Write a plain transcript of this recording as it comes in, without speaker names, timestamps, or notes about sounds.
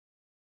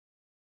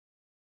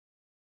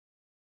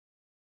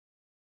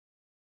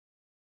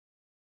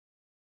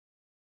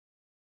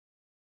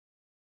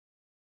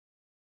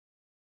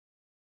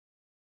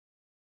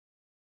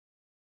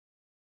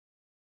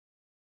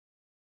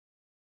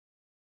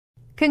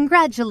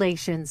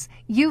Congratulations!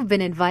 You've been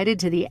invited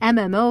to the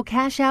MMO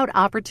Cashout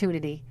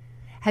opportunity.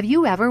 Have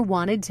you ever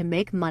wanted to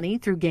make money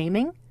through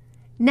gaming?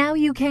 Now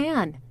you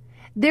can.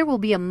 There will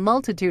be a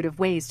multitude of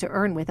ways to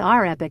earn with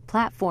our epic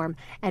platform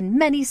and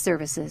many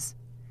services.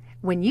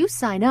 When you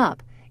sign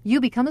up,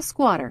 you become a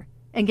squatter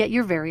and get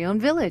your very own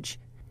village.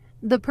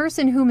 The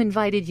person whom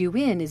invited you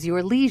in is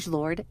your liege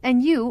lord,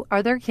 and you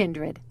are their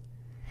kindred.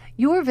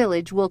 Your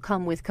village will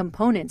come with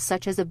components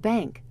such as a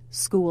bank,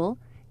 school,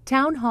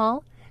 town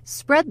hall,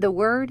 spread the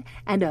word,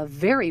 and a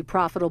very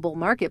profitable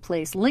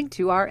marketplace linked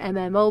to our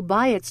MMO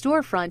Buy It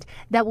storefront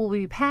that will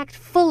be packed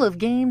full of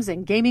games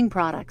and gaming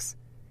products.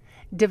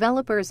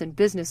 Developers and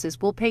businesses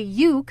will pay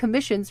you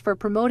commissions for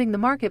promoting the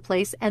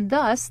marketplace and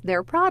thus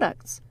their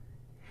products.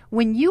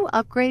 When you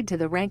upgrade to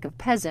the rank of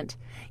peasant,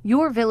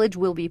 your village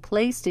will be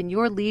placed in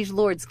your liege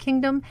lord's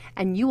kingdom,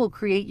 and you will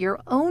create your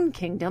own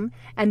kingdom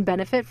and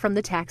benefit from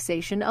the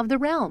taxation of the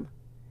realm.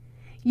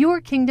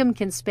 Your kingdom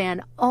can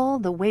span all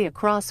the way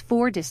across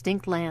 4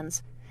 distinct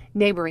lands: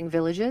 neighboring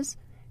villages,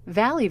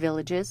 valley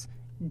villages,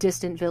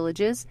 distant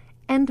villages,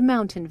 and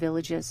mountain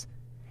villages.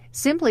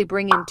 Simply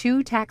bring in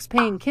 2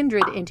 tax-paying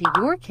kindred into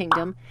your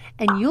kingdom,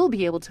 and you'll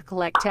be able to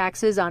collect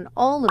taxes on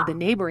all of the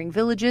neighboring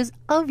villages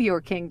of your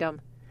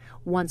kingdom.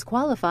 Once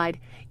qualified,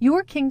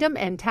 your kingdom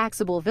and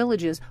taxable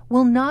villages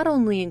will not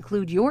only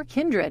include your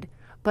kindred,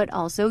 but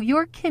also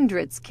your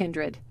kindred's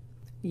kindred.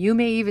 You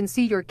may even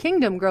see your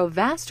kingdom grow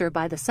vaster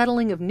by the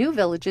settling of new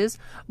villages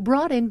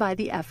brought in by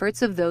the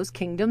efforts of those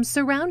kingdoms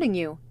surrounding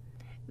you.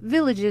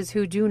 Villages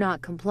who do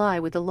not comply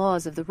with the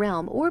laws of the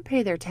realm or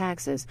pay their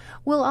taxes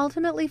will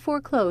ultimately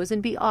foreclose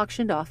and be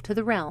auctioned off to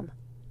the realm.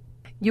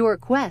 Your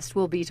quest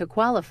will be to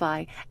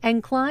qualify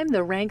and climb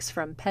the ranks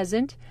from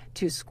peasant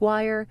to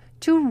squire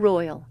to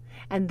royal,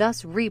 and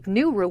thus reap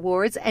new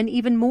rewards and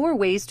even more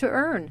ways to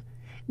earn.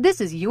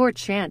 This is your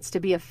chance to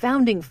be a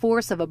founding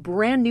force of a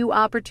brand new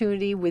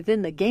opportunity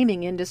within the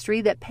gaming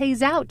industry that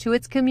pays out to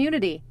its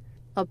community.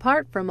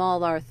 Apart from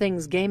all our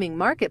things gaming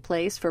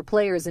marketplace for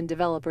players and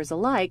developers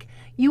alike,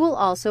 you will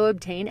also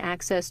obtain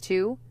access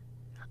to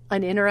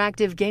an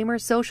interactive gamer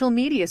social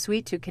media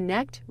suite to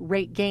connect,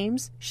 rate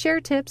games,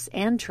 share tips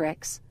and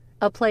tricks,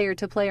 a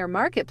player-to-player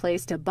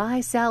marketplace to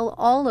buy, sell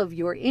all of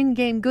your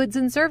in-game goods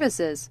and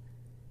services,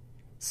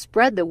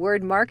 spread the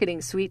word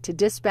marketing suite to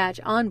dispatch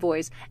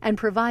envoys and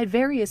provide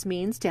various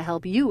means to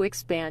help you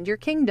expand your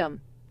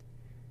kingdom.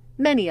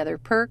 Many other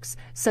perks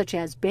such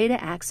as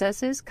beta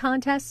accesses,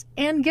 contests,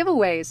 and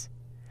giveaways.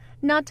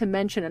 Not to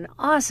mention an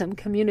awesome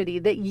community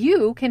that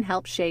you can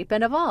help shape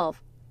and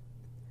evolve.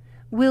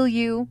 Will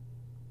you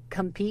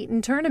compete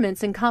in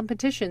tournaments and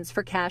competitions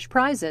for cash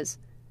prizes?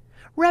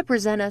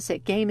 Represent us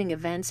at gaming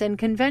events and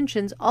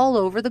conventions all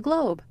over the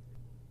globe?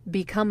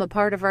 Become a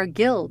part of our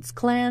guilds,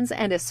 clans,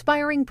 and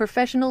aspiring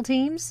professional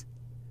teams?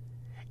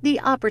 The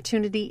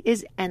opportunity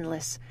is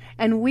endless,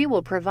 and we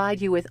will provide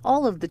you with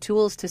all of the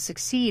tools to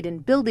succeed in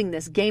building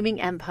this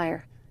gaming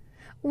empire.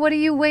 What are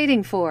you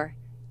waiting for?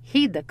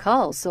 Heed the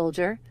call,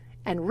 soldier,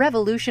 and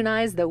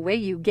revolutionize the way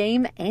you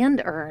game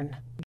and earn.